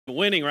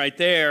Winning right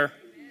there.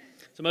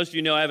 So most of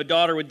you know I have a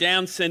daughter with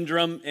Down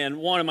syndrome, and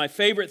one of my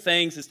favorite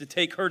things is to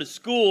take her to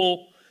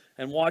school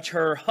and watch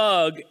her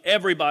hug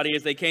everybody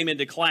as they came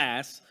into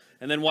class,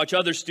 and then watch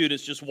other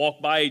students just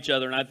walk by each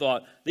other. And I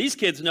thought, these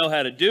kids know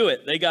how to do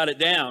it. They got it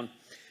down.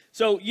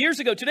 So years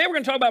ago, today we're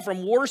going to talk about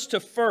from worst to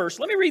first.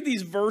 Let me read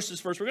these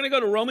verses first. We're going to go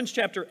to Romans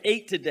chapter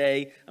 8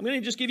 today. I'm going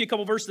to just give you a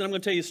couple verses, and I'm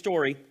going to tell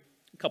you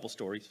a couple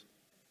stories.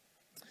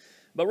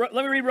 But let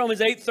me read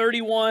Romans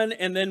 8:31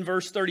 and then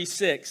verse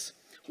 36.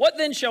 What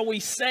then shall we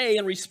say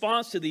in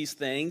response to these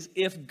things?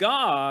 If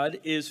God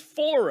is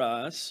for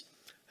us,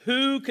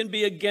 who can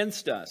be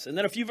against us? And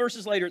then a few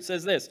verses later it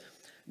says this.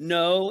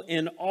 No,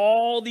 in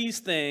all these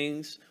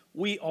things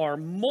we are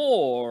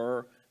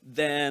more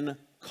than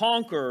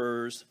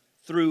conquerors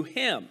through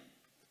him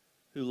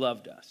who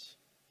loved us.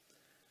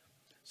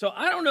 So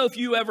I don't know if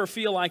you ever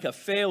feel like a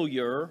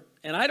failure,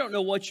 and I don't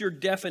know what your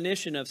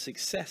definition of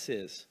success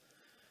is.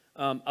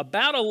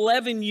 About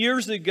 11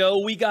 years ago,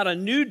 we got a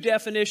new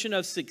definition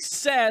of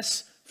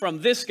success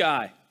from this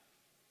guy.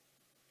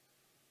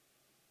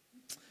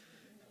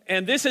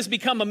 And this has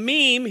become a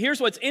meme. Here's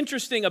what's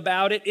interesting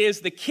about it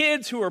is the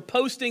kids who are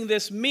posting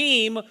this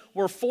meme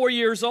were 4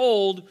 years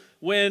old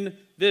when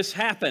this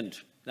happened.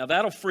 Now,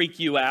 that'll freak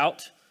you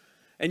out.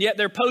 And yet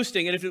they're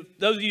posting. And if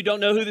those of you who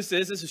don't know who this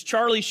is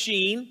Charlie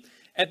Sheen.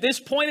 At this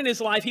point in his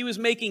life, he was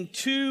making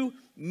 $2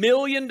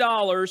 million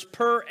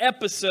per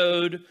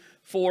episode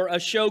for a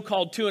show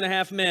called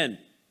 2.5 Men.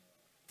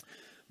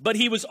 But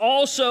he was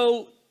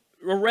also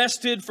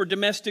arrested for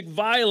domestic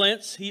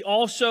violence. He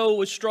also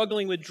was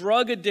struggling with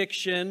drug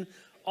addiction,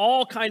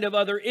 all kind of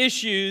other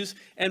issues.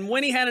 And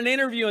when he had an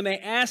interview and they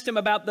asked him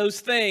about those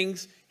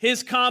things,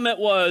 his comment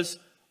was,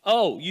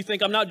 oh, you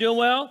think I'm not doing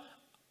well?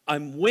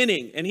 I'm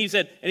winning. And he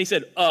said,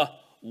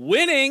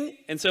 winning.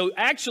 And so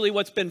actually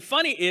what's been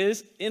funny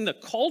is in the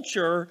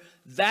culture,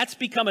 that's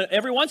become,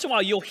 every once in a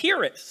while you'll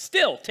hear it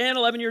still 10,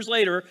 11 years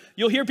later,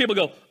 you'll hear people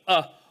go,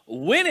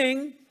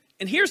 winning.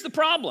 And here's the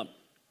problem.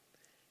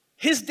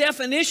 His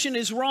definition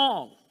is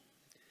wrong.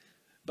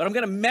 But I'm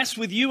going to mess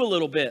with you a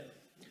little bit.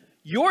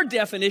 Your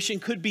definition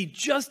could be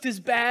just as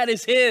bad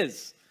as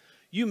his.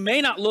 You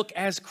may not look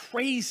as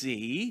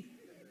crazy.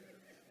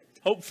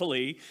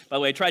 Hopefully. By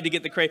the way, I tried to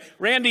get the crazy.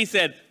 Randy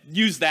said,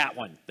 use that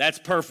one. That's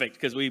perfect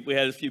because we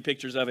had a few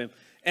pictures of him.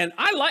 And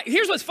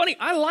here's what's funny.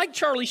 I like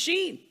Charlie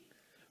Sheen.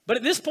 But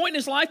at this point in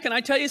his life, can I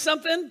tell you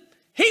something?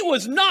 He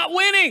was not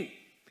winning.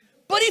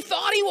 But he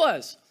thought he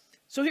was.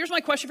 So here's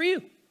my question for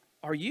you.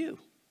 Are you?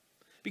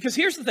 Because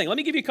here's the thing. Let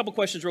me give you a couple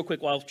questions real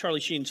quick while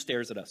Charlie Sheen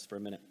stares at us for a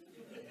minute.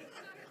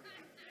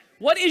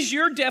 What is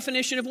your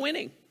definition of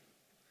winning?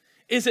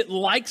 Is it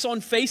likes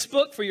on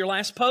Facebook for your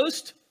last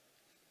post?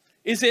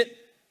 Is it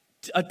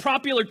a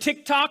popular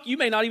TikTok? You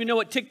may not even know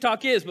what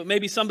TikTok is, but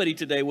maybe somebody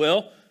today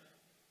will.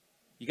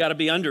 You got to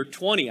be under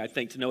 20, I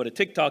think, to know what a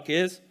TikTok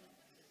is.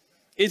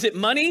 Is it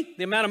money?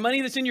 The amount of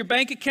money that's in your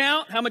bank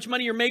account? How much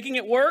money you're making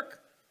at work?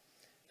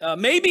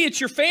 Maybe it's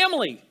your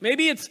family.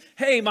 Maybe it's,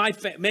 hey,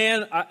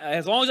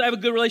 as long as I have a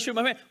good relationship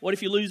with my family, what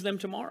if you lose them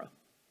tomorrow?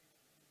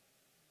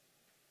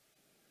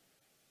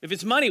 If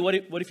it's money, what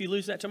if you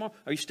lose that tomorrow?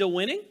 Are you still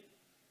winning?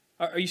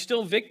 Are you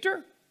still a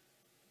victor?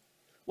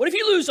 What if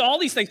you lose all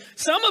these things?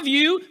 Some of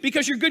you,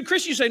 because you're good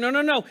Christians, you say,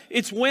 no.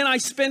 It's when I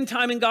spend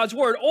time in God's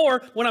word.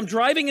 Or when I'm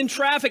driving in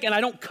traffic and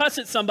I don't cuss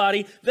at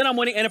somebody, then I'm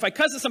winning. And if I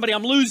cuss at somebody,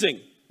 I'm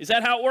losing. Is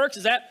that how it works?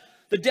 Is that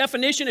the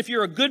definition? If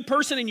you're a good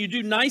person and you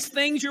do nice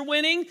things, you're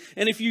winning.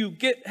 And if you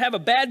have a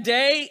bad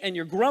day and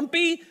you're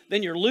grumpy,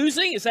 then you're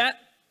losing. Is that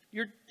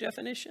your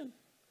definition?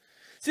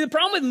 See, the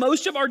problem with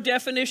most of our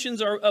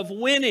definitions of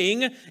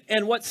winning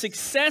and what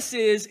success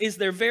is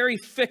they're very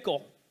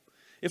fickle.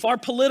 If our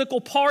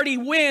political party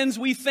wins,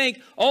 we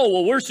think, oh,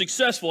 well, we're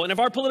successful. And if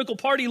our political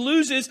party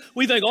loses,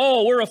 we think,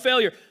 oh, we're a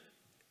failure.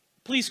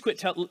 Please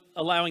quit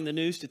allowing the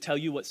news to tell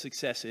you what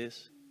success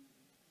is.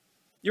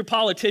 Your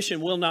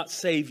politician will not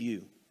save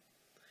you.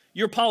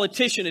 Your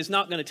politician is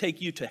not going to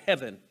take you to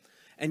heaven.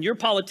 And your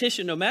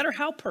politician, no matter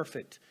how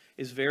perfect,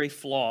 is very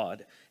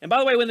flawed. And by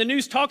the way, when the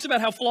news talks about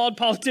how flawed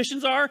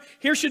politicians are,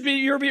 here should be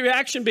your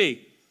reaction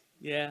be.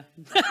 Yeah.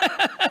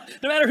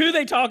 No matter who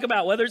they talk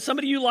about, whether it's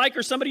somebody you like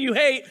or somebody you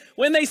hate,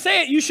 when they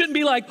say it, you shouldn't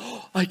be like,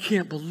 oh, I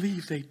can't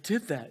believe they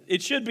did that.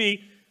 It should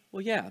be,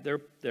 well, yeah,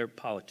 they're a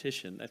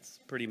politician. That's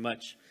pretty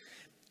much.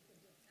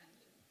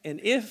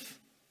 And if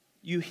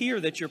you hear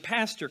that your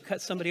pastor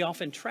cut somebody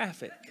off in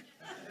traffic,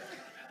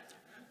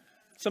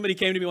 somebody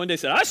came to me one day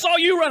and said, I saw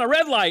you run a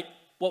red light.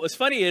 What was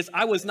funny is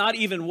I was not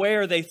even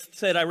where they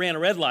said I ran a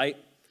red light,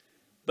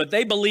 but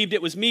they believed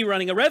it was me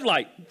running a red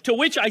light, to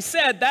which I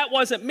said, that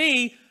wasn't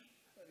me.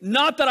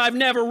 Not that I've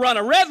never run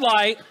a red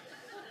light,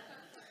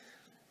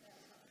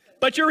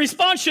 but your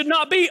response should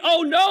not be,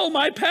 oh no,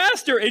 my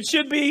pastor. It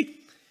should be,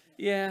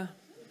 yeah.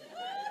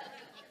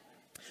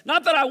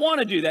 Not that I want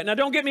to do that. Now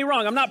don't get me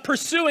wrong. I'm not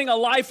pursuing a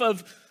life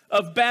of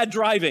bad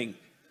driving.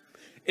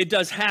 It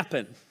does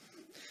happen,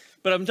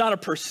 but I'm not a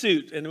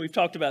pursuit. And we've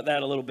talked about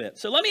that a little bit.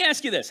 So let me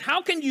ask you this.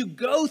 How can you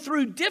go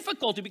through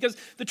difficulty? Because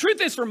the truth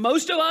is for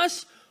most of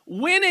us,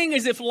 Winning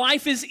is if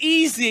life is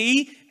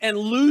easy, and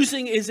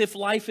losing is if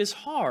life is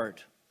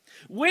hard.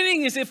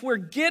 Winning is if we're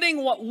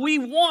getting what we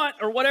want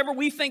or whatever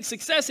we think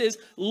success is.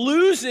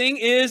 Losing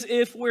is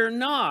if we're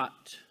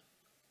not.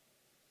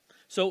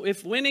 So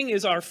if winning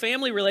is our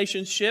family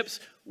relationships,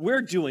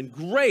 we're doing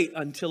great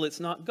until it's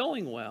not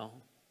going well.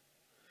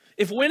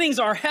 If winning's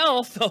our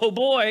health, oh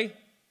boy,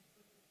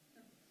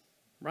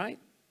 right?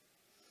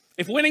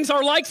 If winning's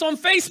our likes on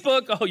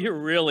Facebook, oh, you're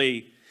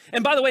really...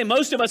 And by the way,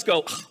 most of us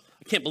go, oh,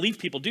 I can't believe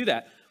people do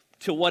that,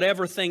 to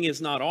whatever thing is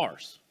not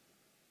ours.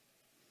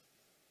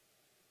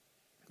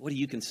 What do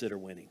you consider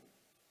winning?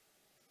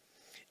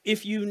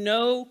 If you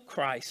know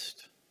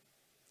Christ,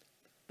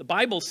 the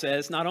Bible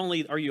says not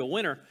only are you a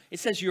winner,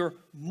 it says you're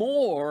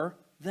more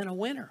than a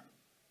winner.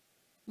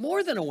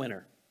 More than a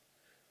winner.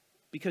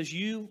 Because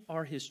you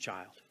are his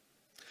child.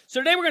 So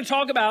today we're going to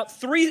talk about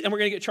three, and we're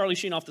going to get Charlie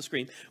Sheen off the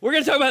screen. We're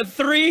going to talk about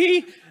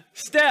 3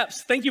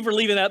 steps. Thank you for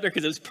leaving that out there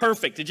because it was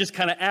perfect. It just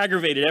kind of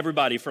aggravated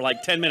everybody for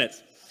like 10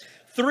 minutes.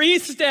 3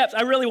 steps.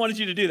 I really wanted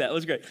you to do that. It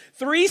was great.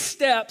 3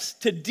 steps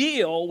to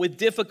deal with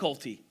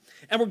difficulty.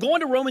 And we're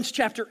going to Romans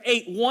chapter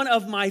 8, one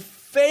of my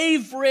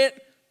favorite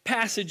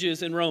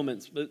passages in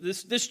Romans. But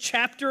this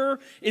chapter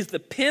is the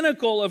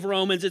pinnacle of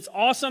Romans. It's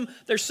awesome.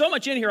 There's so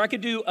much in here. I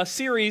could do a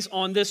series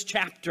on this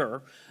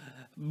chapter,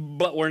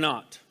 but we're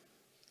not.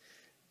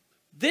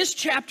 This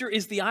chapter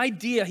is the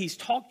idea, he's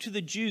talked to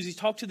the Jews, he's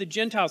talked to the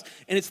Gentiles,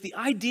 and it's the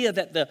idea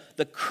that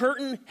the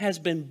curtain has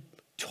been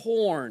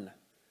torn.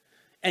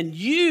 And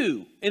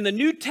you, in the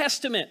New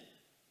Testament,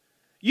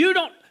 you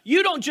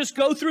don't just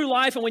go through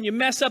life and when you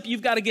mess up,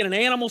 you've got to get an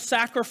animal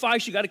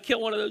sacrifice. You got to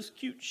kill one of those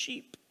cute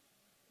sheep.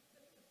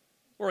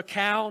 Or a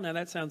cow. Now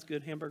that sounds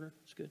good. Hamburger.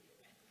 It's good.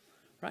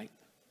 Right?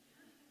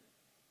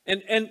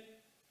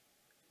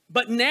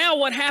 But now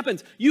what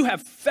happens? You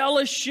have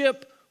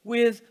fellowship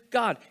with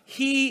God.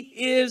 He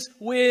is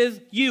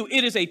with you.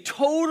 It is a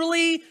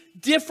totally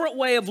different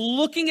way of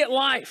looking at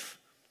life.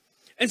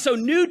 And so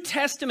New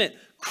Testament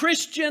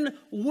Christian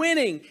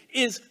winning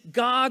is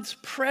God's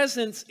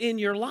presence in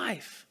your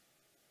life.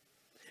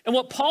 And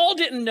what Paul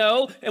didn't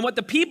know, and what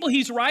the people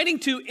he's writing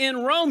to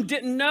in Rome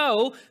didn't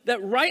know,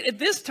 that right at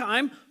this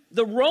time,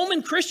 the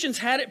Roman Christians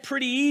had it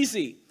pretty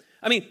easy.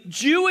 I mean,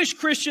 Jewish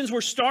Christians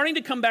were starting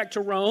to come back to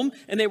Rome,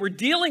 and they were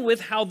dealing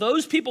with how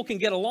those people can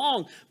get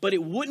along, but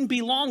it wouldn't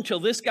be long till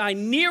this guy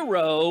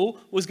Nero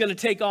was going to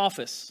take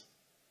office.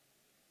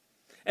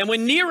 And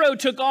when Nero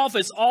took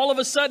office, all of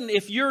a sudden,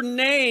 if your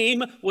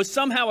name was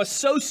somehow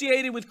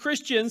associated with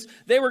Christians,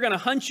 they were going to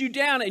hunt you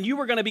down, and you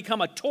were going to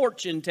become a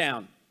torch in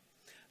town.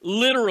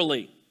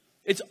 Literally.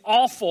 It's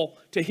awful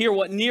to hear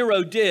what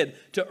Nero did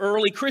to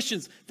early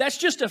Christians. That's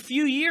just a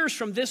few years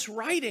from this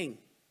writing.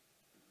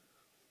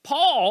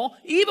 Paul,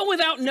 even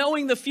without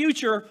knowing the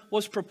future,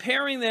 was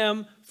preparing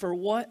them for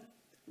what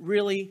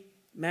really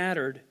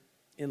mattered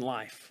in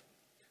life.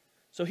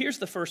 So here's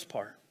the first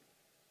part.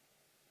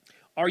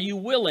 Are you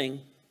willing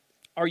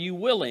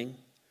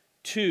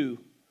to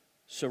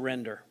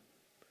surrender?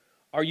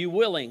 Are you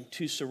willing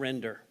to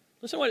surrender?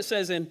 Listen to what it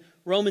says in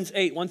Romans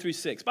 8, 1 through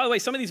 6. By the way,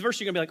 some of these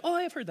verses you're going to be like, oh,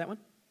 I've heard that one.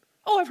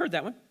 Oh, I've heard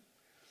that one.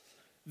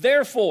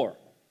 Therefore,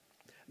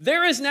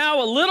 there is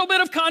now a little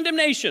bit of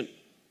condemnation.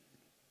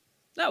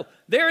 No,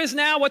 there is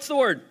now, what's the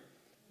word?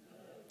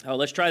 Oh,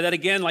 let's try that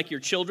again, like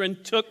your children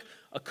took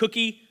a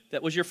cookie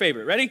that was your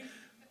favorite. Ready?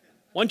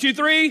 1, 2,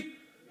 3. No.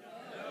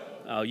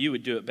 Oh, you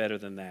would do it better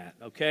than that,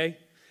 okay?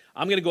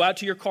 I'm going to go out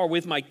to your car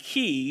with my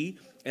key,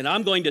 and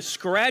I'm going to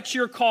scratch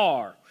your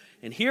car.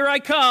 And here I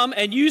come,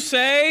 and you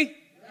say?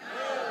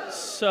 No.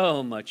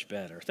 So much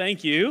better.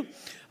 Thank you.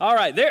 All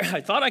right, there.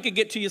 I thought I could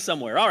get to you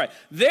somewhere. All right.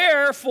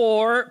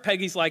 Therefore,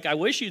 Peggy's like, I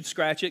wish you'd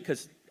scratch it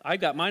because I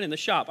got mine in the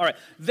shop. All right.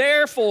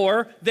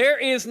 Therefore, there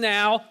is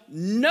now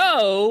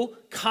no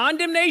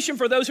condemnation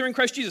for those who are in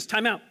Christ Jesus.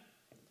 Time out.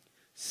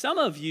 Some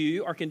of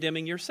you are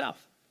condemning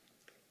yourself.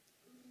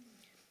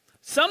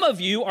 Some of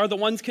you are the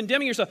ones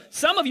condemning yourself.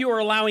 Some of you are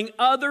allowing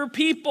other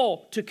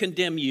people to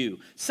condemn you.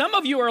 Some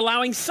of you are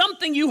allowing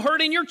something you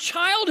heard in your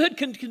childhood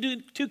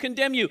to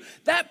condemn you.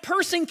 That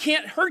person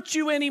can't hurt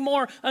you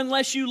anymore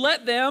unless you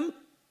let them.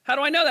 How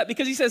do I know that?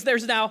 Because he says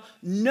there's now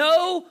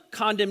no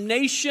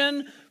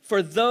condemnation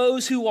for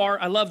those who are,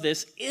 I love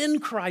this,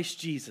 in Christ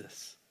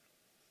Jesus.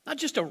 Not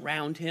just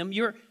around him,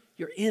 you're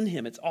in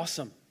him. It's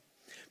awesome.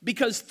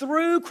 Because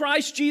through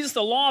Christ Jesus,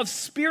 the law of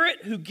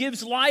Spirit who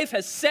gives life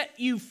has set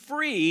you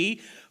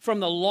free from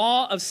the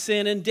law of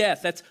sin and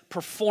death. That's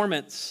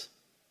performance.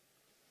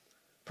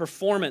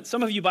 Performance.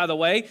 Some of you, by the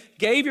way,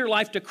 gave your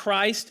life to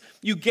Christ.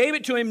 You gave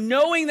it to him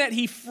knowing that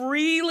he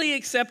freely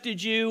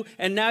accepted you,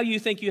 and now you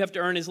think you have to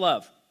earn his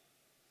love.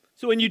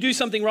 So when you do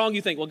something wrong,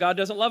 you think, well, God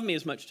doesn't love me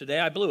as much today.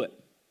 I blew it.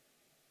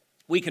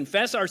 We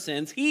confess our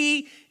sins.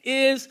 He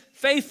is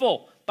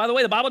faithful. By the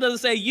way, the Bible doesn't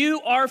say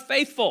you are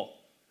faithful.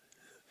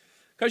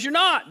 Because you're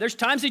not. There's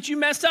times that you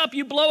mess up,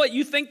 you blow it,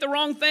 you think the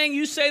wrong thing,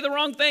 you say the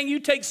wrong thing,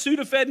 you take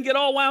Sudafed and get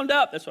all wound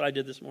up. That's what I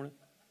did this morning.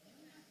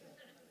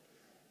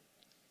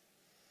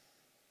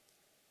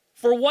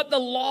 For what the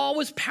law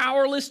was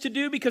powerless to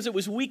do because it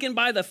was weakened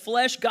by the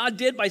flesh, God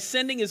did by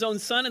sending his own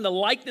son in the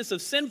likeness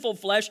of sinful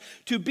flesh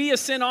to be a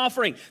sin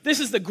offering. This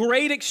is the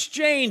great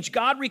exchange.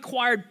 God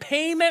required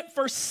payment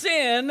for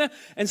sin,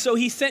 and so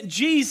he sent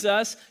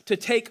Jesus to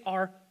take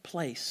our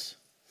place.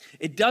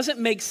 It doesn't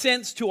make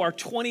sense to our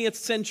 20th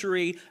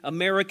century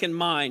American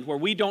mind where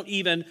we don't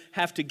even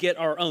have to get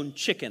our own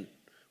chicken.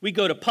 We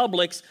go to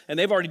Publix, and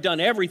they've already done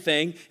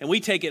everything, and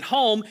we take it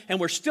home, and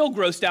we're still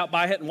grossed out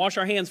by it and wash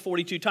our hands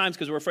 42 times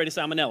because we're afraid of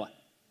salmonella.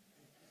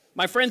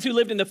 My friends who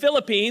lived in the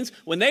Philippines,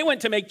 when they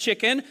went to make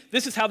chicken,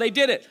 this is how they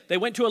did it. They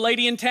went to a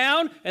lady in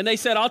town, and they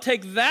said, I'll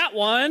take that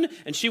one,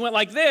 and she went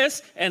like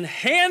this and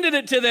handed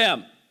it to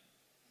them.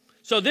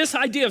 So this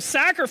idea of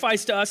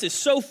sacrifice to us is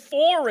so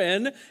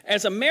foreign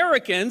as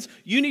Americans.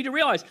 You need to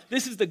realize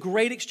this is the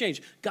great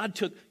exchange. God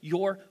took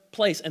your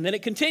place, and then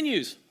it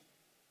continues.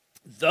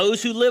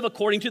 Those who live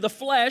according to the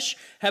flesh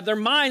have their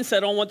mind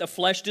set on what the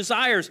flesh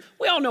desires.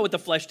 We all know what the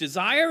flesh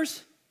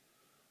desires.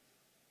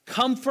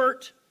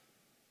 Comfort,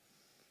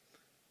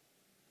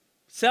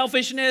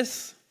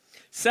 selfishness,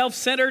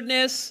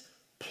 self-centeredness,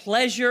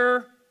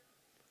 pleasure,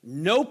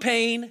 no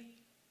pain.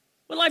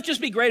 Wouldn't life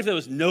just be great if there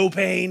was no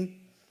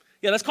pain?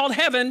 Yeah, that's called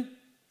heaven.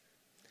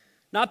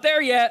 Not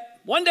there yet.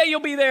 One day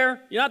you'll be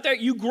there. You're not there.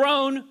 You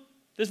groan.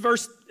 This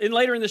verse,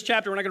 later in this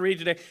chapter, we're not going to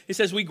read it today, it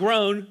says we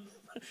groan.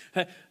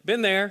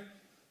 Been there.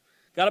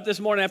 Got up this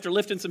morning after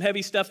lifting some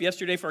heavy stuff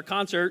yesterday for a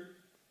concert.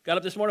 Got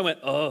up this morning and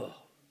went, oh.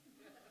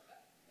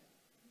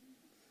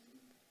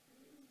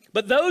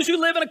 But those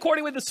who live in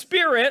according with the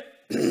Spirit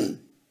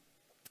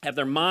have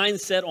their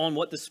mind set on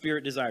what the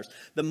Spirit desires.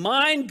 The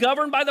mind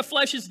governed by the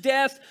flesh is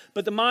death,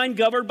 but the mind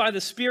governed by the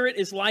Spirit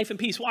is life and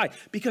peace. Why?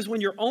 Because when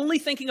you're only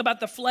thinking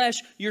about the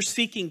flesh, you're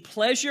seeking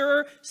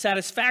pleasure,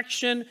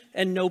 satisfaction,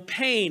 and no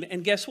pain.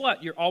 And guess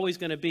what? You're always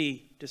going to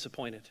be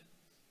disappointed.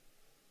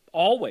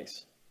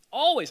 Always.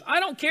 Always. I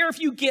don't care if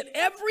you get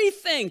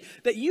everything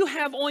that you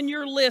have on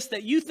your list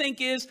that you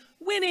think is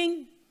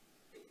winning.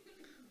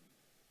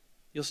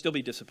 You'll still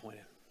be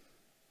disappointed.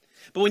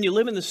 But when you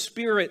live in the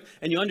Spirit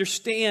and you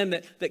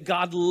understand that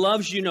God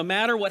loves you no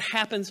matter what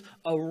happens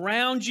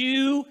around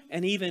you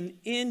and even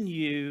in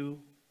you,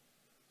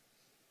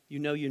 you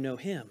know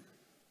Him.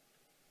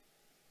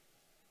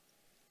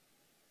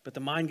 But the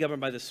mind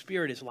governed by the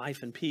Spirit is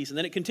life and peace. And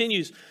then it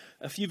continues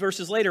a few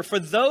verses later. For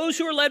those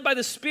who are led by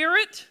the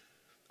Spirit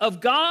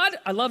of God,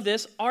 I love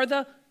this, are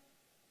the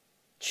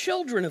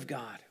children of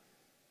God.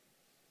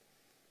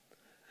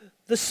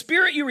 The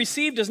Spirit you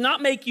receive does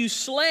not make you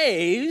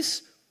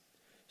slaves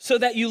so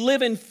that you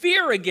live in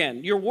fear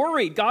again. You're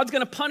worried. God's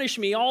going to punish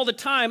me all the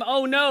time.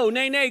 Oh no,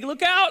 nay,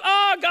 look out.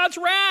 Oh, God's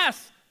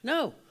wrath.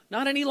 No,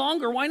 not any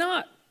longer. Why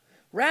not?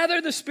 Rather,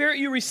 the Spirit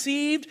you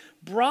received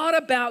brought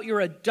about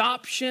your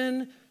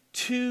adoption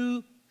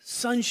to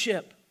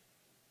sonship.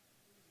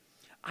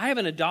 I have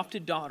an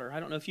adopted daughter. I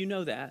don't know if you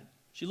know that.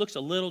 She looks a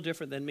little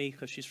different than me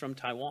because she's from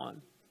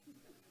Taiwan.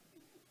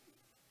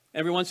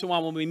 Every once in a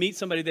while when we meet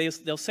somebody,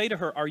 they'll say to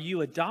her, are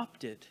you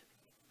adopted?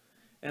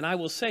 And I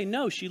will say,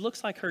 no, she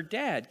looks like her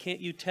dad. Can't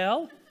you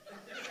tell?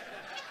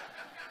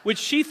 Which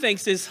she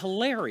thinks is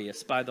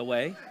hilarious, by the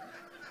way.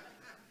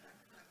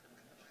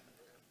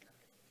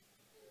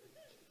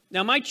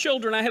 Now, my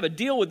children, I have a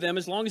deal with them.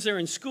 As long as they're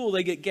in school,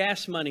 they get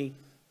gas money.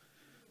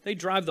 They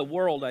drive the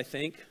world, I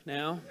think,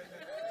 now.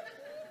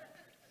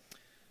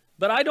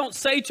 But I don't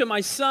say to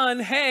my son,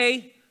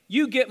 hey,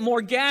 you get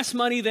more gas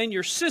money than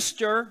your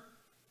sister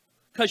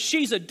because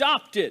she's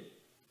adopted.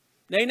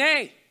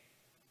 Nay.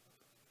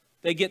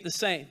 They get the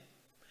same.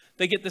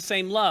 They get the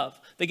same love.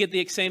 They get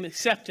the same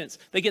acceptance.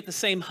 They get the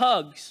same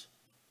hugs.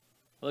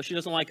 Well, she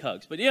doesn't like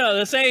hugs, but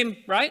the same,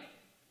 right?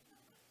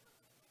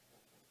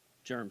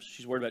 Germs.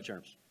 She's worried about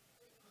germs.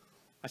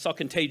 I saw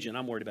Contagion.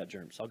 I'm worried about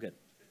germs. All good.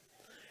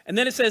 And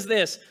then it says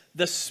this,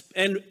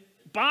 and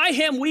by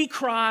him we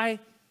cry,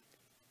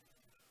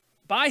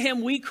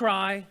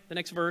 the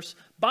next verse,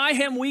 by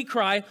him we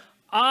cry,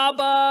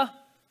 Abba,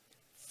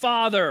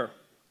 Father.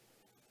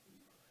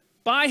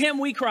 By him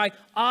we cry,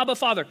 Abba,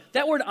 Father.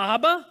 That word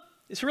Abba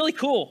is really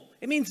cool.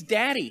 It means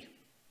daddy.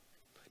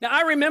 Now,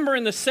 I remember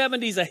in the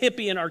 70s a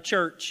hippie in our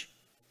church,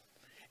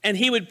 and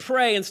he would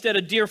pray instead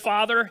of dear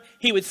Father,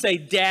 he would say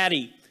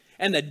daddy,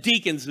 and the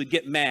deacons would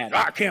get mad.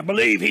 I can't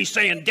believe he's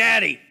saying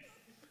daddy.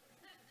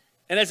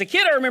 And as a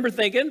kid, I remember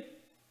thinking,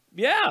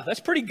 yeah, that's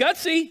pretty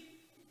gutsy.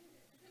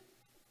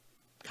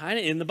 Kind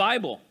of in the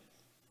Bible.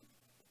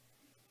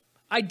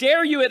 I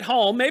dare you at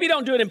home, maybe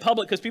don't do it in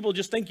public because people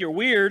just think you're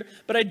weird,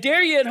 but I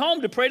dare you at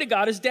home to pray to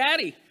God as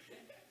daddy.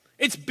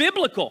 It's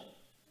biblical.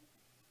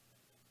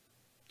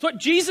 It's what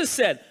Jesus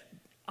said.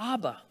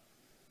 Abba,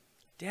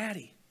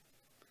 daddy.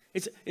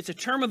 It's a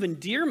term of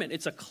endearment.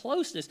 It's a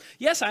closeness.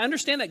 Yes, I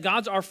understand that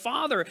God's our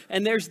Father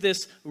and there's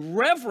this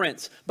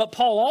reverence, but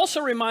Paul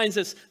also reminds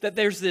us that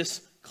there's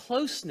this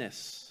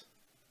closeness.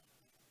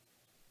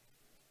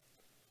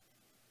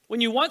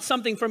 When you want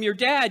something from your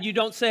dad, you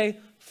don't say,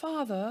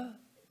 Father.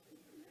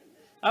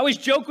 I always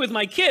joke with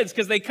my kids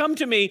because they come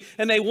to me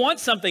and they want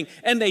something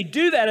and they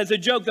do that as a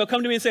joke. They'll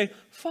come to me and say,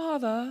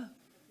 Father,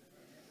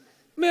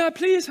 May I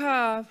please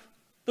have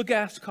the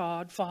gas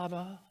card,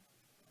 Father?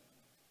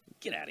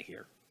 Get out of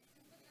here.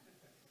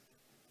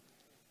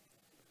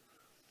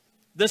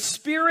 The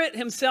Spirit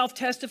himself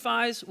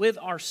testifies with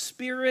our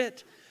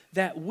spirit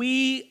that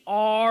we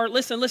are,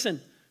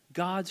 listen,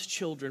 God's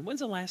children.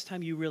 When's the last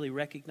time you really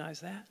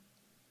recognized that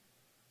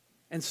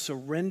and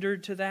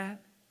surrendered to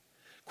that?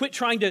 Quit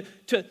trying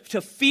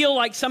to feel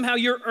like somehow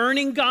you're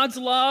earning God's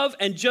love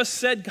and just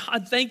said,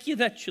 God, thank you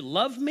that you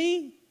love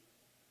me.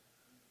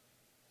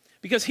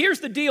 Because here's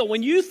the deal.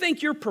 When you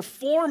think you're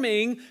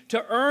performing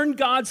to earn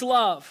God's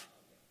love,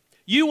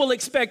 you will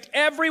expect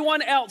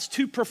everyone else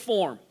to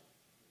perform.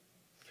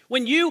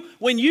 When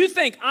you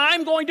think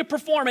I'm going to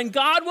perform and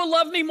God will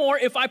love me more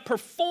if I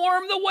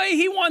perform the way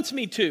he wants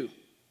me to,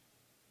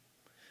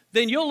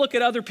 then you'll look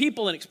at other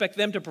people and expect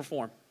them to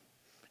perform.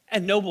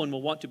 And no one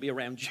will want to be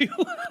around you.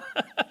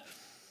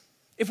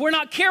 If we're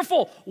not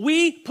careful,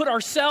 we put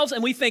ourselves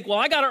and we think, well,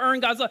 I got to earn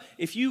God's love.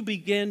 If you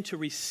begin to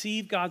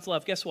receive God's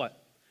love, guess what?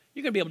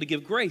 You're going to be able to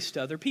give grace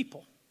to other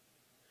people.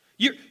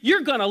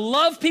 You're going to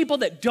love people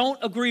that don't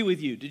agree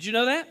with you. Did you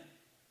know that?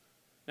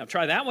 Now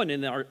try that one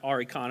in our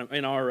economy,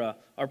 in our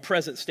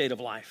present state of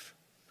life.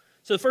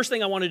 So the first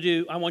thing I want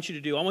you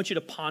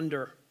to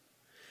ponder.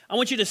 I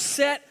want you to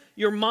set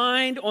your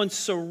mind on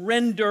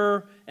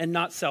surrender and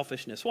not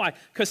selfishness. Why?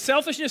 Because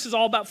selfishness is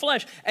all about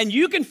flesh. And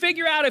you can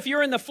figure out if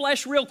you're in the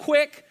flesh real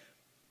quick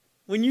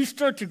when you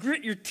start to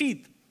grit your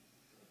teeth.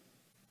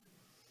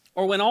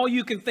 Or when all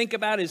you can think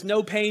about is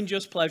no pain,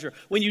 just pleasure.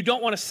 When you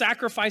don't want to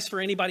sacrifice for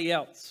anybody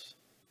else.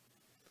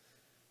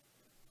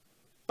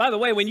 By the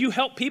way, when you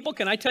help people,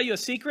 can I tell you a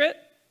secret?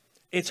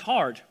 It's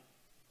hard.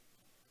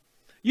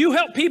 You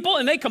help people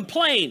and they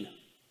complain.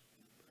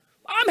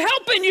 I'm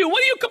helping you.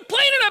 What are you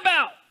complaining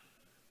about?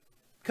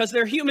 Because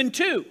they're human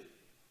too.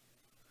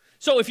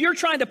 So if you're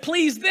trying to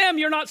please them,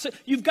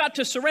 you've got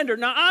to surrender.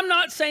 Now, I'm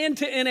not saying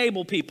to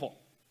enable people.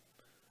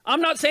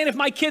 I'm not saying if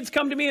my kids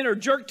come to me and are a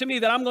jerk to me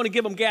that I'm going to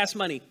give them gas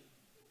money.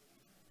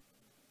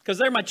 Because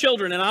they're my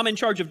children and I'm in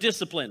charge of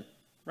discipline,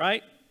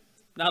 right?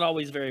 Not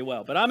always very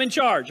well, but I'm in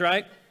charge,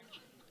 right? Do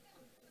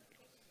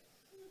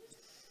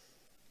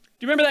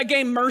you remember that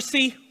game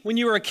Mercy when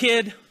you were a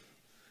kid?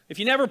 If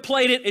you never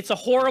played it, it's a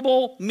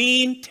horrible,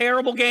 mean,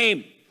 terrible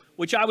game,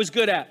 which I was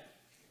good at.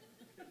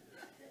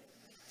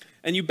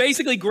 And you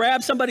basically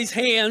grab somebody's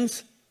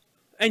hands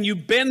and you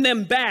bend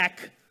them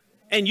back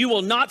and you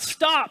will not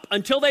stop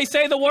until they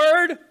say the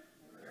word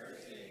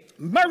mercy.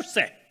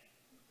 Mercy.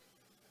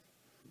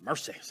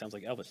 Mercy. Sounds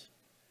like Elvis.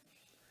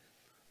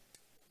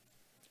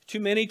 Too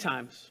many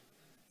times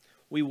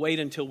we wait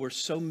until we're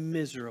so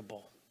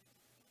miserable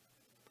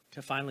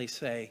to finally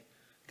say,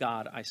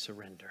 God, I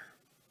surrender.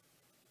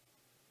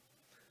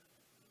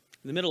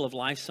 In the middle of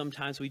life,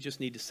 sometimes we just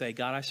need to say,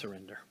 God, I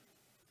surrender.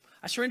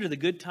 I surrender the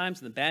good times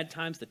and the bad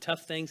times, the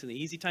tough things and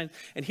the easy times.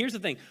 And here's the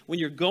thing. When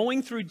you're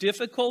going through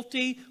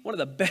difficulty, one of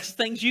the best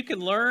things you can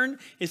learn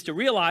is to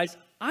realize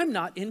I'm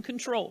not in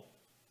control.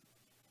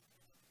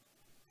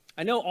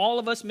 I know all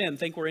of us men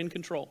think we're in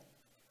control.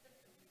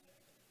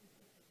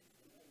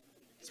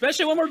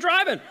 Especially when we're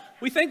driving.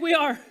 We think we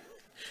are.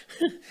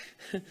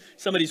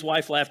 Somebody's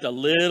wife laughed a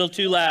little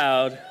too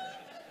loud.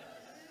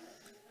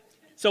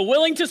 So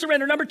willing to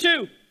surrender. Number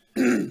 2.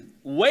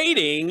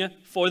 Waiting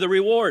for the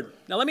reward.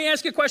 Now, let me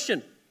ask you a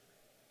question.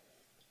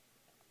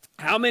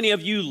 How many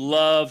of you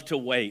love to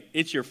wait?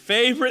 It's your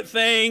favorite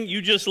thing.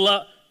 You just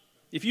love.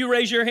 If you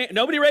raise your hand,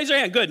 nobody raise their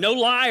hand. Good. No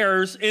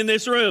liars in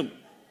this room.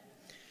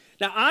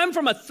 Now, I'm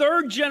from a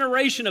 3rd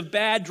generation of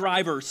bad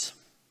drivers.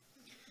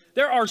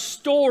 There are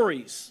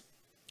stories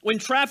when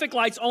traffic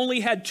lights only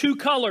had 2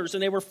 colors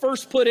and they were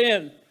first put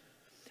in,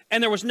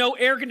 and there was no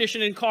air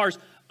conditioning in cars,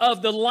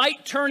 of the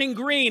light turning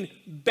green,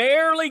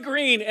 barely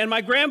green, and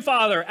my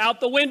grandfather out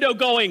the window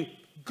going,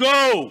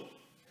 go.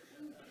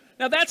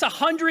 Now that's a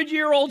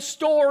 100-year-old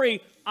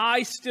story.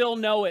 I still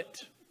know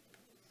it.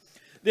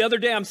 The other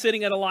day I'm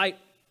sitting at a light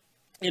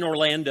in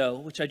Orlando,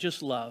 which I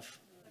just love.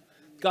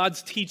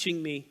 God's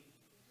teaching me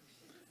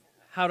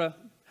how to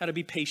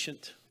be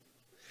patient.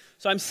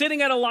 So I'm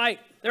sitting at a light.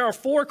 There are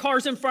 4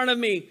 cars in front of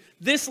me.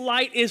 This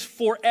light is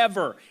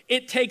forever.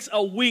 It takes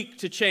a week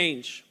to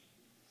change.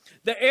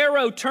 The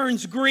arrow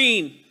turns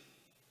green.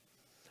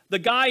 The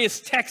guy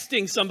is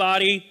texting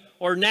somebody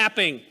or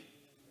napping.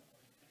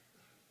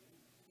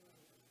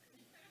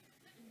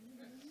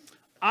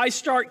 I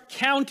start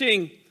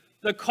counting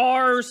the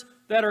cars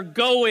that are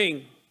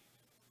going.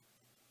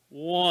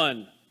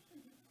 1.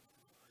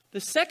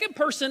 The second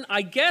person,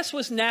 I guess,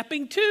 was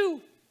napping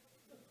too.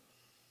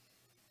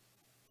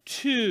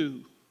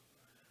 2.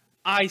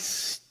 I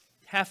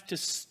have to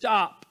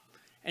stop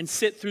and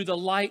sit through the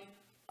light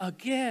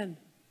again.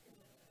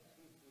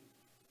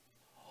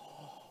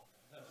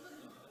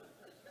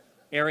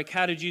 Eric,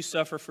 how did you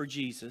suffer for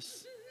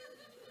Jesus?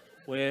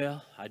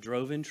 Well, I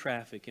drove in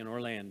traffic in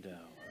Orlando. Right?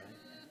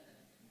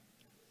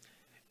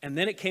 And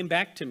then it came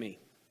back to me.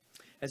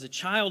 As a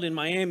child in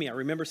Miami, I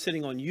remember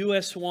sitting on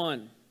US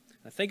 1.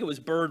 I think it was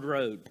Bird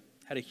Road.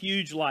 Had a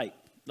huge light,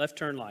 left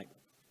turn light.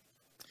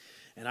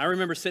 And I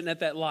remember sitting at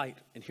that light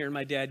and hearing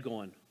my dad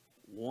going,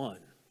 1,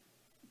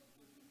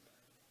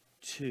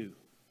 2,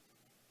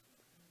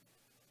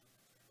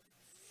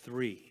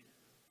 3.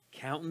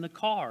 Counting the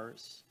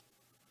cars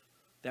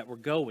that were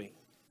going.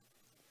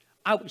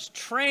 I was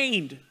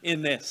trained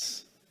in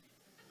this.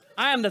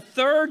 I am the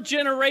third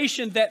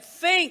generation that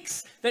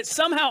thinks that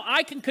somehow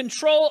I can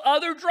control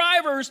other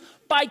drivers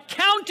by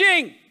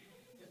counting.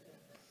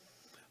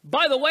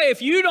 By the way,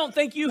 if you don't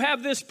think you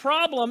have this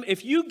problem,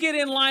 if you get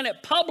in line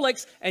at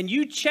Publix and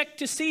you check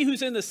to see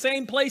who's in the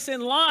same place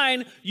in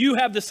line, you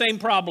have the same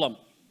problem.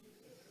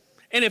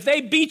 And if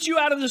they beat you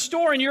out of the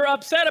store and you're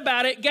upset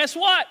about it, guess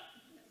what?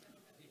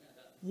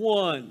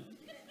 1.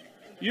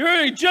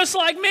 You're just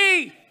like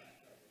me.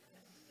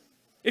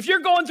 If you're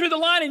going through the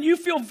line and you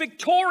feel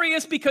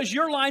victorious because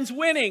your line's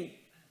winning,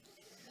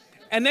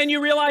 and then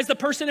you realize the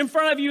person in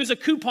front of you is a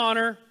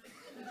couponer,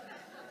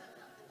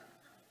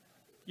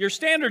 your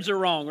standards are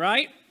wrong,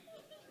 right?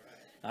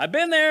 I've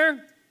been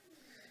there.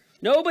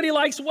 Nobody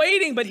likes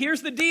waiting, but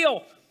here's the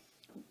deal.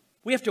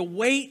 We have to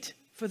wait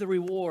for the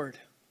reward.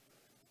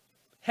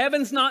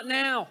 Heaven's not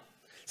now.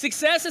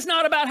 Success is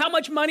not about how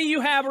much money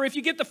you have or if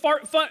you get the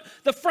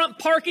front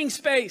parking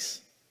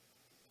space.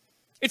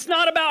 It's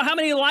not about how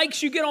many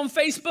likes you get on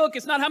Facebook.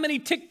 It's not how many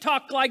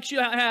TikTok likes you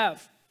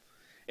have.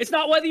 It's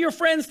not whether your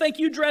friends think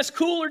you dress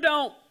cool or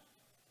don't.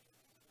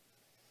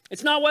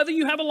 It's not whether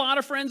you have a lot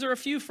of friends or a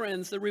few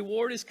friends. The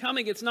reward is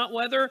coming. It's not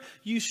whether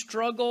you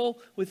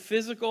struggle with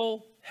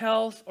physical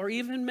health or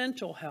even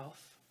mental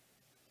health.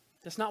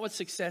 That's not what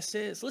success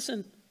is.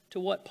 Listen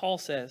to what Paul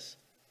says.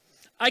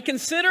 I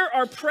consider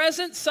our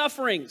present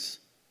sufferings.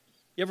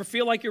 You ever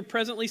feel like you're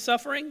presently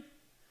suffering?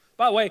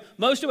 By the way,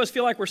 most of us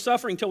feel like we're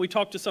suffering until we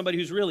talk to somebody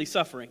who's really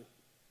suffering.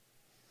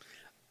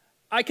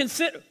 I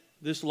consider,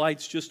 this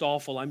light's just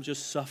awful, I'm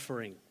just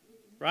suffering,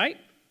 right?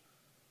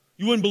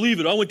 You wouldn't believe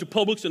it. I went to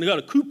Publix and I got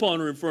a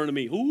couponer in front of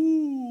me.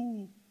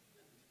 Ooh,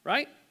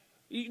 right?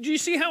 Do you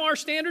see how our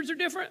standards are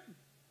different?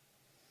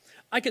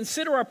 I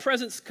consider our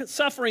present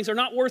sufferings are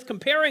not worth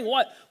comparing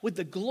what? With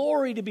the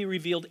glory to be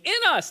revealed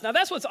in us. Now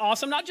that's what's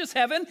awesome, not just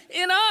heaven,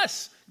 in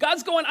us.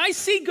 God's going, I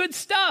see good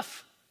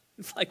stuff.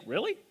 It's like,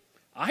 really?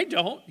 I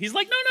don't. He's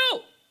like,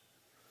 no.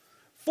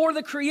 For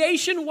the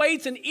creation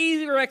waits in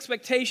eager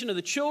expectation of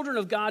the children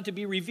of God to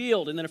be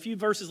revealed. And then a few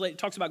verses later, it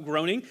talks about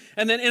groaning.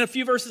 And then in a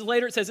few verses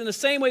later, it says, in the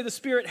same way the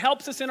Spirit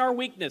helps us in our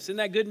weakness. Isn't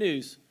that good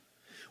news?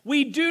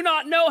 We do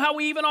not know how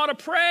we even ought to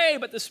pray,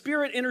 but the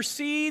Spirit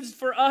intercedes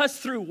for us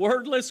through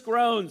wordless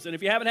groans. And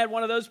if you haven't had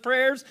one of those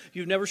prayers,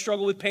 you've never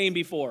struggled with pain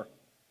before.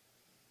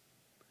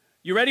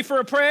 You ready for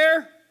a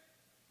prayer?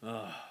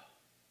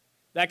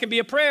 That can be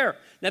a prayer.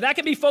 Now that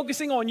can be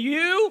focusing on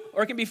you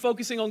or it can be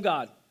focusing on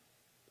God.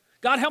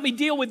 God, help me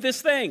deal with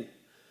this thing.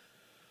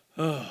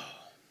 You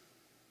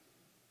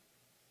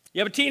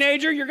have a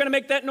teenager, you're going to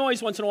make that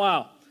noise once in a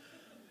while.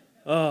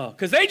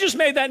 Because they just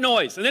made that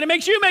noise. And then it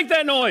makes you make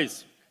that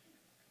noise.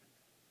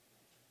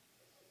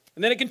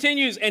 And then it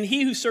continues, and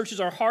he who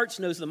searches our hearts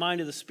knows the mind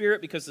of the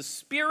Spirit because the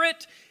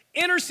Spirit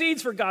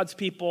intercedes for God's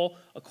people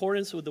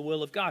according with the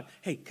will of God.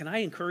 Hey, can I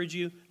encourage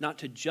you not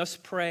to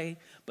just pray,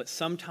 but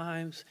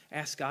sometimes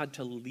ask God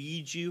to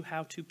lead you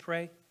how to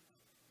pray?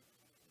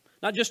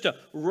 Not just to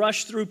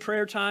rush through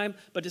prayer time,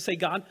 but to say,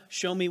 God,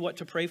 show me what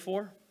to pray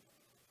for.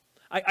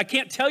 I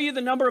can't tell you the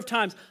number of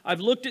times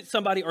I've looked at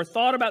somebody or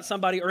thought about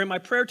somebody or in my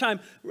prayer time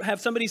have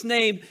somebody's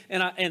name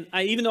and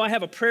I even though I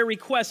have a prayer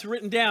request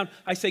written down,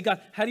 I say, God,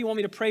 how do you want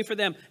me to pray for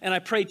them? And I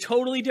pray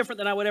totally different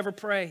than I would ever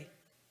pray.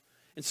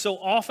 And so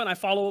often I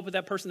follow up with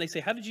that person. They say,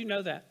 how did you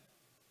know that?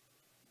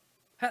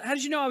 How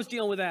did you know I was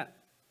dealing with that?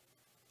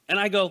 And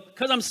I go,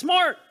 because I'm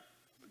smart.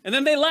 And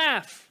then they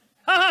laugh.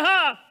 Ha, ha,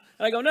 ha.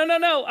 And I go,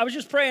 no. I was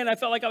just praying. I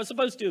felt like I was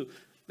supposed to.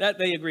 That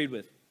they agreed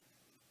with.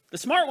 The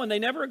smart one, they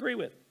never agree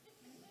with.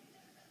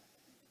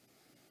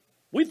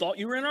 We thought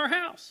you were in our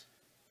house.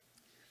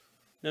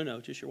 No,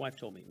 just your wife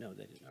told me. No,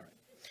 they didn't. All right.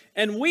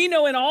 And we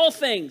know in all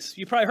things,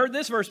 you probably heard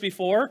this verse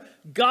before,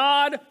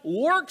 God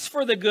works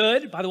for the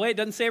good. By the way, it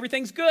doesn't say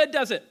everything's good,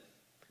 does it?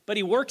 But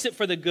he works it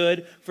for the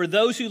good for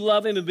those who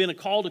love him and have been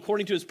called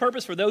according to his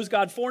purpose. For those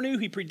God foreknew,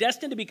 he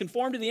predestined to be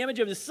conformed to the image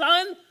of his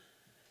Son,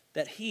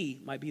 that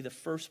he might be the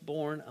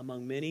firstborn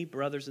among many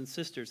brothers and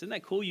sisters. Isn't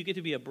that cool? You get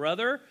to be a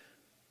brother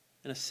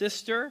and a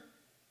sister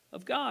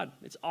of God.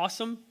 It's an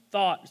awesome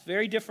thought. It's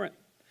very different.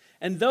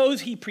 And those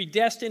he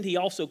predestined, he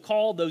also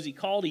called. Those he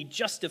called, he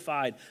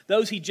justified.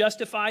 Those he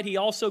justified, he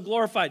also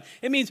glorified.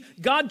 It means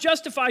God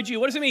justified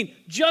you. What does it mean?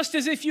 Just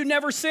as if you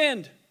never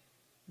sinned.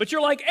 But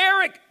you're like,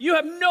 Eric, you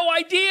have no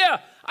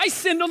idea. I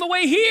sinned on the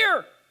way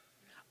here.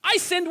 I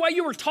sinned while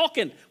you were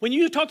talking. When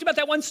you talked about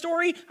that one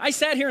story, I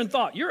sat here and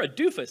thought, you're a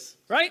doofus,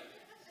 right?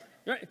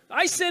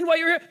 I sinned while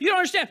you're here. You don't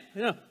understand.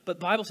 No, but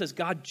the Bible says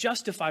God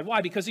justified.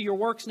 Why? Because of your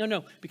works?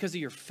 No. Because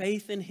of your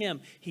faith in him.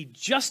 He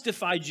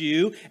justified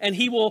you and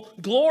he will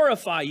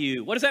glorify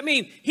you. What does that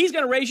mean? He's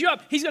going to raise you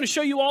up. He's going to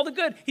show you all the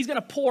good. He's going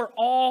to pour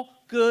all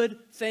good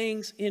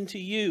things into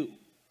you.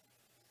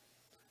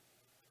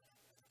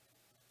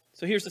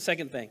 So here's the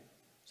second thing.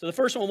 So the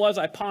first one was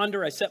I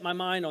ponder, I set my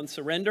mind on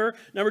surrender.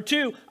 Number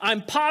 2,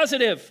 I'm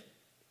positive.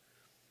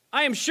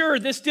 I am sure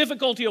this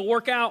difficulty will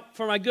work out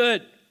for my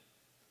good.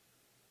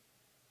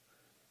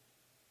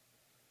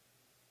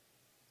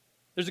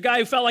 There's a guy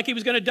who felt like he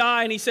was going to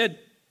die, and he said,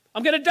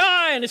 I'm going to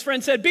die. And his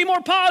friend said, be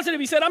more positive.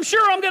 He said, I'm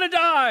sure I'm going to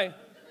die.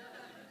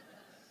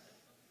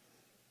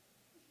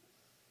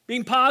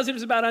 Being positive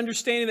is about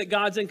understanding that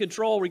God's in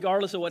control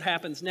regardless of what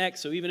happens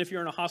next. So even if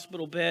you're in a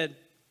hospital bed,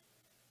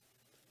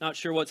 not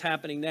sure what's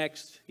happening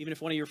next, even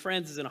if one of your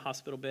friends is in a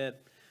hospital bed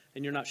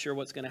and you're not sure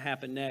what's going to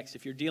happen next,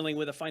 if you're dealing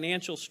with a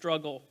financial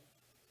struggle,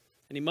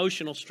 an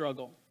emotional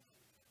struggle,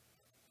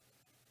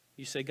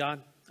 you say,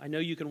 God, I know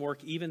you can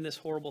work even this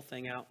horrible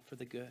thing out for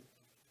the good.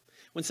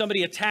 When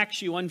somebody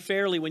attacks you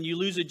unfairly, when you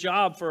lose a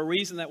job for a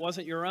reason that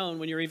wasn't your own,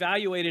 when you're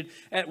evaluated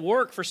at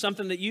work for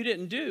something that you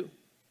didn't do,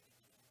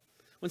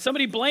 when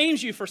somebody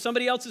blames you for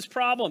somebody else's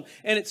problem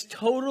and it's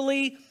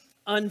totally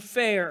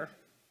unfair,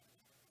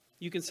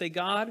 you can say,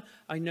 God,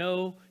 I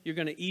know you're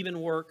going to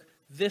even work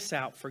this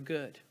out for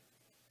good.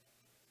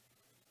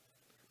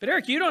 But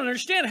Eric, you don't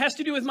understand. It has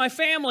to do with my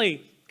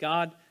family.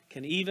 God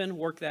can even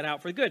work that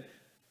out for good.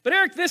 But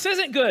Eric, this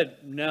isn't good.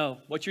 No,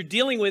 what you're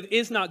dealing with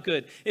is not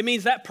good. It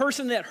means that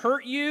person that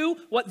hurt you,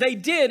 what they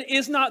did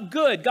is not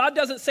good. God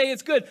doesn't say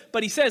it's good,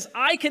 but he says,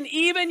 I can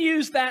even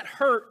use that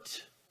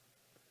hurt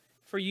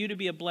for you to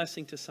be a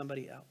blessing to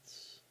somebody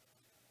else.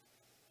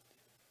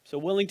 So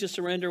willing to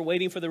surrender,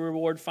 waiting for the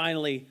reward,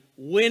 finally,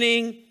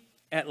 winning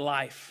at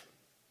life.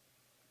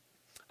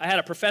 I had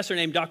a professor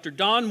named Dr.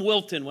 Don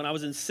Wilton when I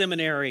was in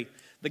seminary.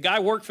 The guy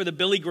worked for the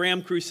Billy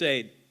Graham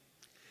Crusade.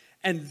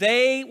 And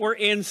they were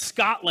in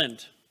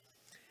Scotland.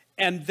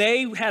 And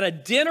they had a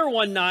dinner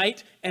one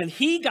night, and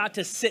he got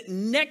to sit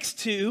next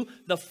to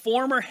the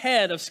former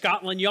head of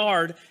Scotland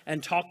Yard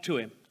and talk to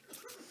him.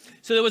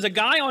 So there was a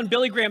guy on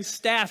Billy Graham's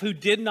staff who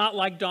did not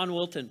like Don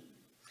Wilton.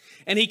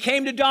 And he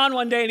came to Don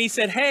one day and he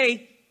said,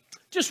 hey,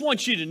 just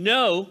want you to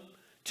know,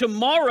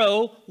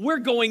 tomorrow we're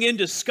going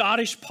into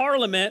Scottish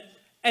Parliament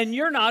and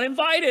you're not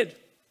invited.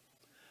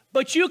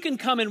 But you can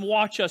come and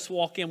watch us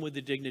walk in with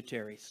the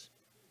dignitaries.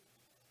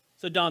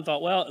 So Don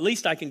thought, well, at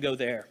least I can go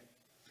there.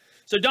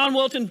 So Don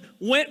Wilton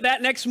went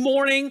that next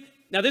morning.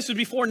 Now this was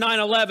before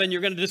 9/11.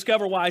 You're going to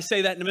discover why I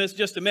say that in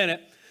just a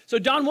minute. So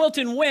Don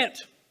Wilton went.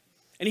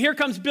 And here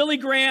comes Billy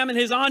Graham and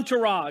his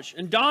entourage.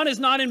 And Don is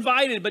not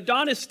invited, but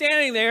Don is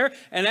standing there.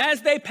 And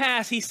as they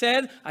pass, he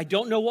said, I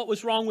don't know what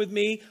was wrong with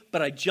me,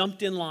 but I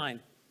jumped in line.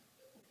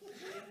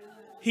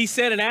 He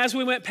said, and as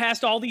we went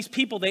past all these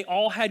people, they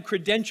all had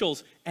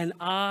credentials. And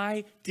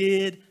I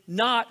did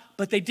not,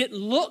 but they didn't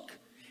look.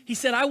 He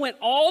said, I went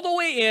all the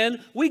way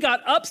in. We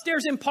got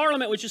upstairs in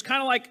Parliament, which is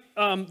kind of like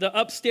the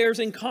upstairs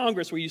in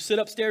Congress, where you sit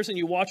upstairs and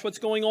you watch what's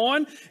going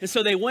on. And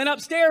so they went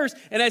upstairs,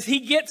 and as he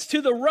gets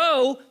to the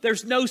row,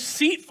 there's no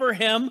seat for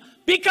him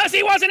because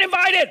he wasn't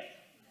invited.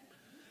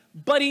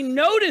 But he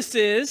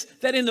notices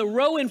that in the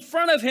row in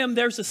front of him,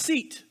 there's a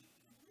seat.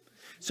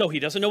 So he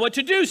doesn't know what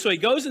to do. So he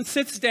goes and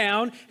sits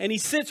down, and he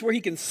sits where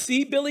he can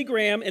see Billy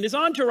Graham and his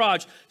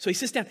entourage. So he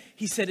sits down.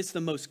 He said it's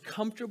the most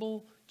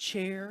comfortable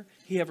chair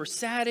he ever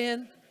sat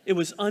in. It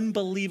was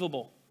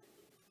unbelievable.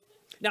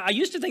 Now, I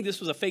used to think this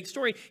was a fake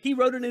story. He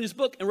wrote it in his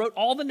book and wrote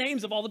all the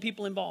names of all the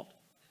people involved.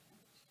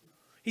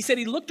 He said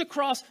he looked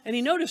across and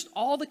he noticed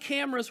all the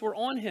cameras were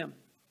on him.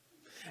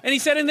 And he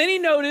said, and then he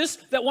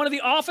noticed that one of the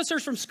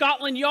officers from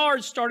Scotland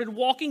Yard started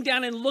walking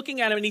down and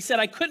looking at him. And he said,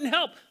 I couldn't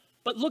help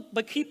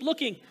but keep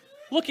looking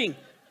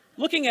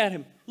at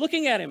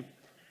him.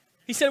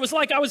 He said, it was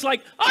like, I was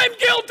like, I'm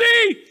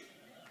guilty.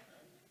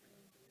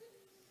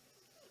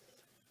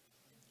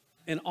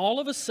 And all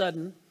of a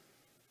sudden,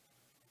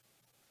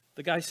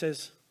 the guy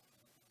says,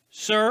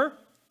 sir,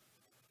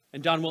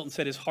 and Don Wilton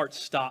said his heart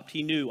stopped.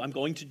 He knew, I'm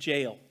going to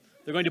jail.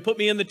 They're going to put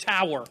me in the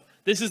tower.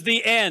 This is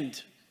the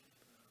end.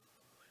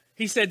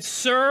 He said,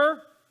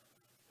 sir,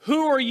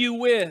 who are you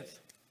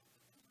with?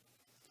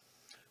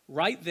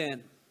 Right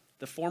then,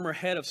 the former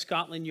head of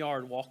Scotland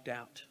Yard walked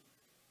out,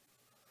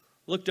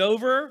 looked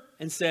over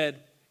and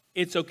said,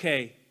 it's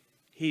okay,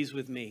 he's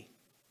with me.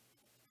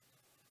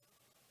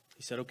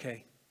 He said,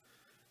 okay.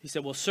 He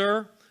said, well,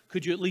 sir,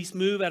 could you at least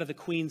move out of the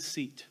Queen's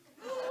seat?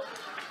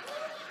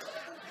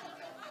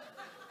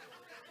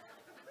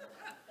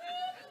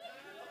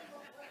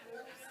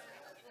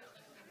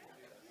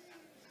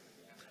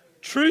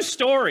 True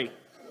story.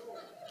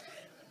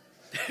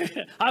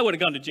 I would have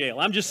gone to jail.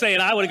 I'm just saying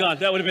I would have gone.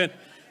 That would have been,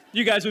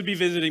 you guys would be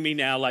visiting me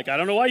now like, I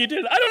don't know why you did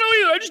it. I don't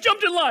know either. I just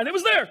jumped in line. It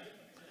was there.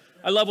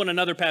 I love when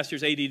another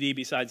pastor's ADD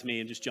besides me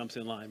and just jumps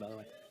in line, by the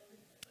way.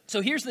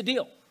 So here's the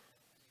deal.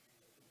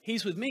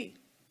 He's with me.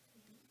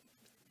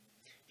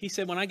 He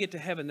said, when I get to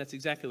heaven, that's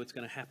exactly what's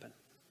going to happen.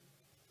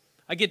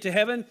 I get to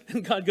heaven,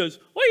 and God goes,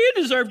 well, you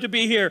deserve to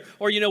be here.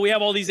 Or, we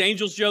have all these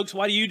angels jokes.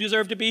 Why do you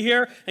deserve to be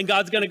here? And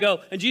God's going to go,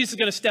 and Jesus is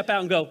going to step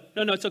out and go,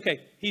 no, it's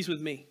okay. He's with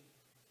me.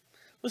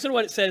 Listen to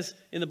what it says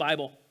in the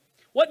Bible.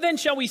 What then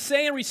shall we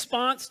say in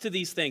response to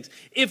these things?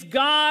 If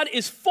God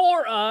is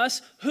for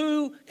us,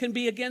 who can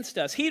be against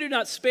us? He did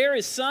not spare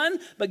his son,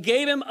 but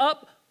gave him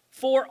up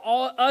for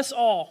us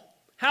all.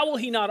 How will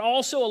he not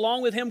also,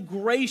 along with him,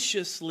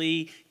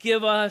 graciously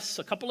give us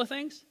a couple of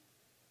things?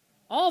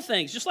 All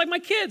things, just like my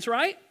kids,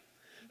 right?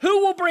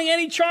 Who will bring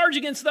any charge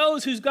against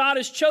those whose God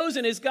has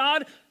chosen? Is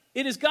God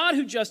It is God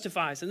who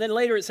justifies. And then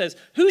later it says,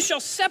 who shall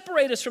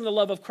separate us from the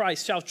love of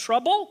Christ? Shall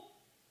trouble?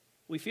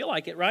 We feel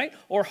like it, right?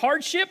 Or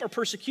hardship, or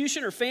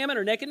persecution, or famine,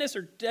 or nakedness,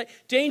 or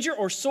danger,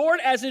 or sword,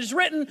 as it is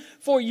written,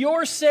 for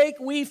your sake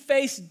we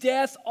face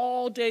death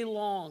all day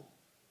long.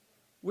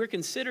 We're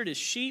considered as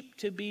sheep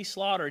to be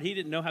slaughtered. He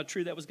didn't know how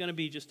true that was going to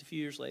be just a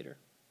few years later.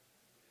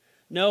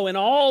 No, in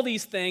all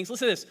these things,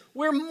 listen to this,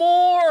 we're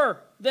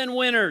more than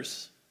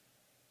winners.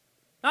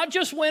 Not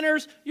just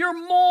winners, you're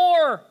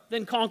more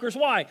than conquerors.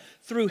 Why?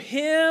 Through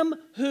him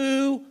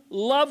who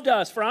loved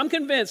us. For I'm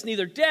convinced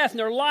neither death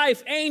nor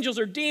life, angels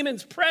or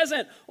demons,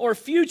 present or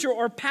future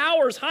or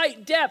powers,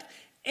 height, depth,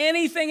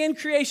 anything in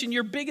creation,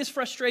 your biggest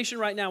frustration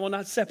right now will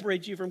not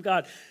separate you from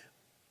God.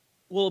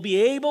 Will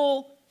be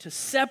able to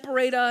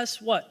separate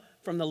us, what?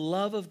 From the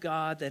love of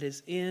God that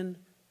is in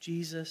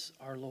Jesus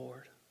our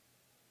Lord.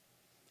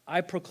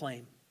 I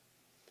proclaim,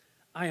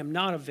 I am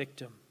not a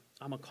victim,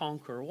 I'm a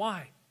conqueror.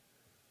 Why?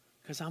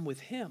 Because I'm with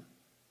him.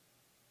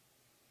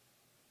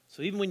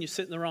 So even when you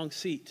sit in the wrong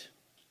seat,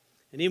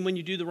 and even when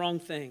you do the wrong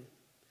thing,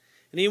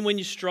 and even when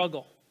you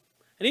struggle,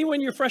 and even when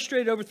you're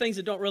frustrated over things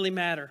that don't really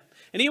matter,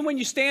 and even when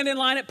you stand in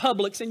line at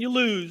Publix and you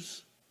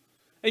lose,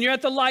 and you're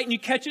at the light and you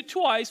catch it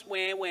twice,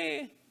 wah,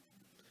 wah,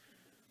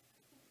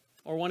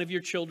 or one of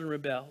your children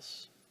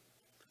rebels,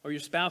 or your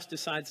spouse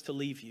decides to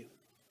leave you,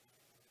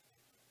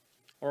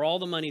 or all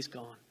the money's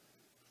gone,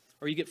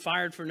 or you get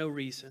fired for no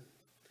reason,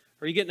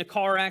 or you get in a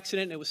car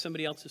accident and it was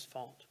somebody else's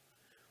fault,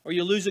 or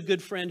you lose a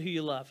good friend who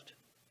you loved.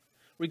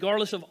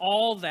 Regardless of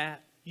all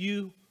that,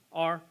 you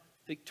are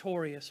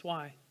victorious.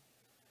 Why?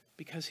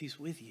 Because he's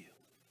with you.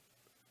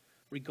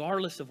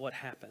 Regardless of what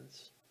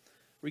happens.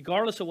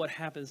 Regardless of what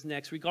happens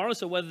next.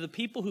 Regardless of whether the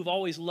people who've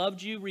always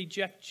loved you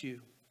reject you.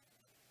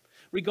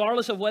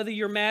 Regardless of whether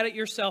you're mad at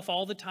yourself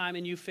all the time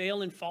and you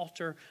fail and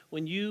falter,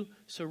 when you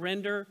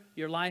surrender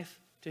your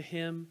life to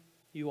him,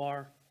 you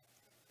are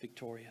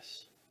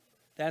victorious.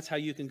 That's how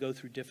you can go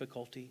through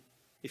difficulty.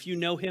 If you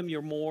know him,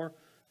 you're more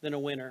than a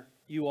winner.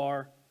 You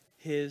are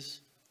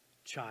his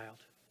child.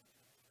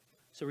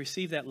 So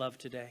receive that love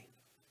today.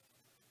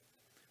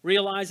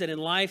 Realize that in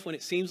life, when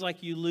it seems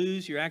like you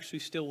lose, you're actually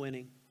still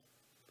winning.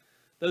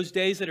 Those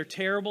days that are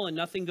terrible and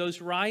nothing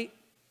goes right,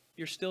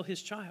 you're still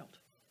his child.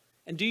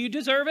 And do you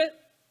deserve it?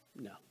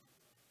 No.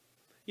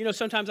 You know,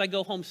 sometimes I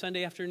go home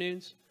Sunday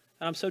afternoons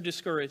and I'm so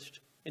discouraged.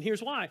 And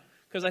here's why.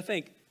 Because I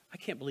think, I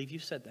can't believe you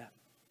said that.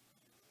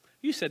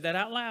 You said that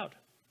out loud.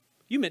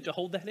 You meant to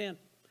hold that in.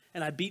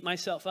 And I beat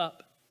myself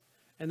up.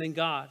 And then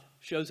God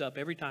shows up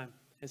every time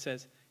and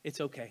says,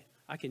 it's okay.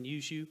 I can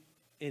use you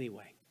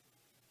anyway.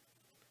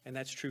 And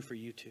that's true for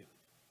you too.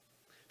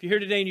 If you're here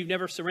today and you've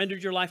never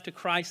surrendered your life to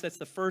Christ, that's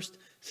the first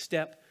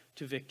step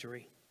to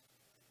victory.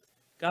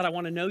 God, I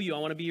want to know you. I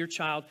want to be your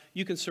child.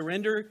 You can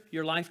surrender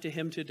your life to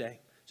him today.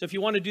 So if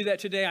you want to do that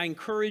today, I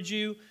encourage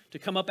you to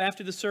come up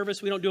after the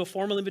service. We don't do a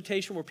formal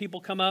invitation where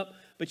people come up,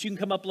 but you can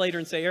come up later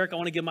and say, Eric, I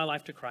want to give my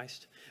life to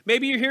Christ.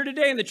 Maybe you're here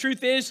today and the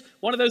truth is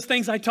one of those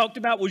things I talked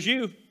about was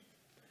you.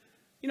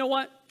 You know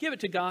what? Give it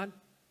to God.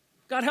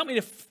 God, help me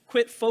to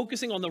quit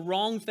focusing on the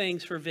wrong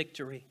things for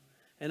victory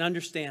and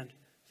understand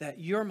that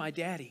you're my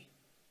daddy.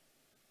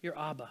 You're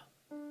Abba.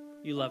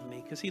 You love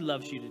me because he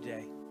loves you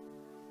today.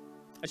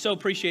 I so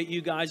appreciate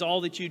you guys, all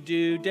that you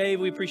do.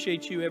 Dave, we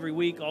appreciate you every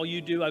week, all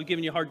you do. I've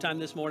given you a hard time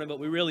this morning, but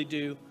we really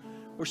do.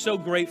 We're so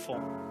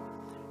grateful.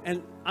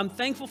 And I'm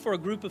thankful for a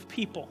group of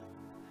people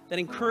that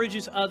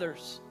encourages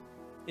others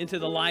into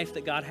the life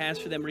that God has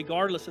for them,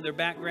 regardless of their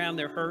background,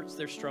 their hurts,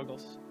 their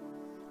struggles.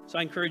 So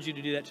I encourage you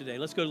to do that today.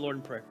 Let's go to the Lord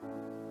in prayer.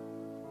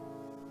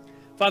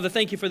 Father,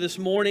 thank you for this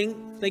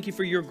morning. Thank you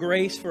for your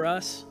grace for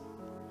us.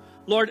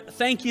 Lord,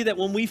 thank you that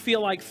when we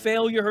feel like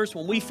failures,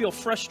 when we feel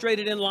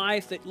frustrated in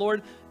life, that,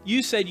 Lord,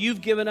 you said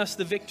you've given us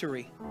the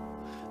victory.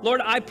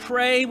 Lord, I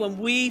pray when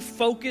we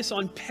focus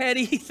on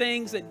petty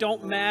things that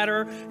don't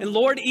matter, and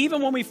Lord,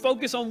 even when we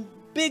focus on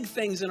big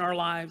things in our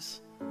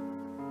lives,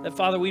 that,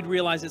 Father, we'd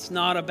realize it's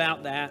not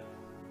about that.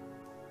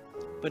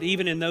 But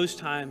even in those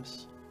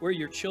times, we're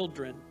your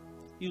children.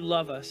 You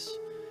love us.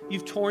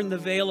 You've torn the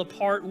veil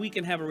apart. We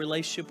can have a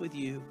relationship with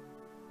you.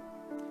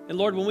 And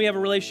Lord, when we have a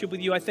relationship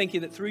with you, I thank you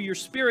that through your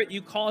Spirit,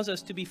 you cause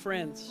us to be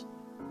friends.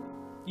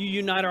 You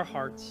unite our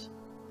hearts.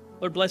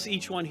 Lord, bless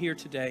each one here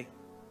today.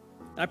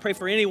 And I pray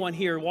for anyone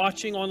here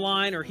watching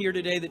online or here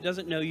today that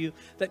doesn't know you,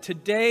 that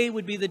today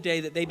would be the day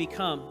that they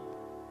become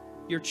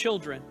your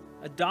children,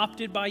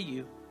 adopted by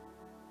you.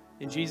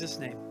 In Jesus'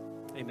 name,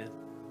 amen.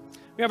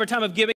 We have our time of giving.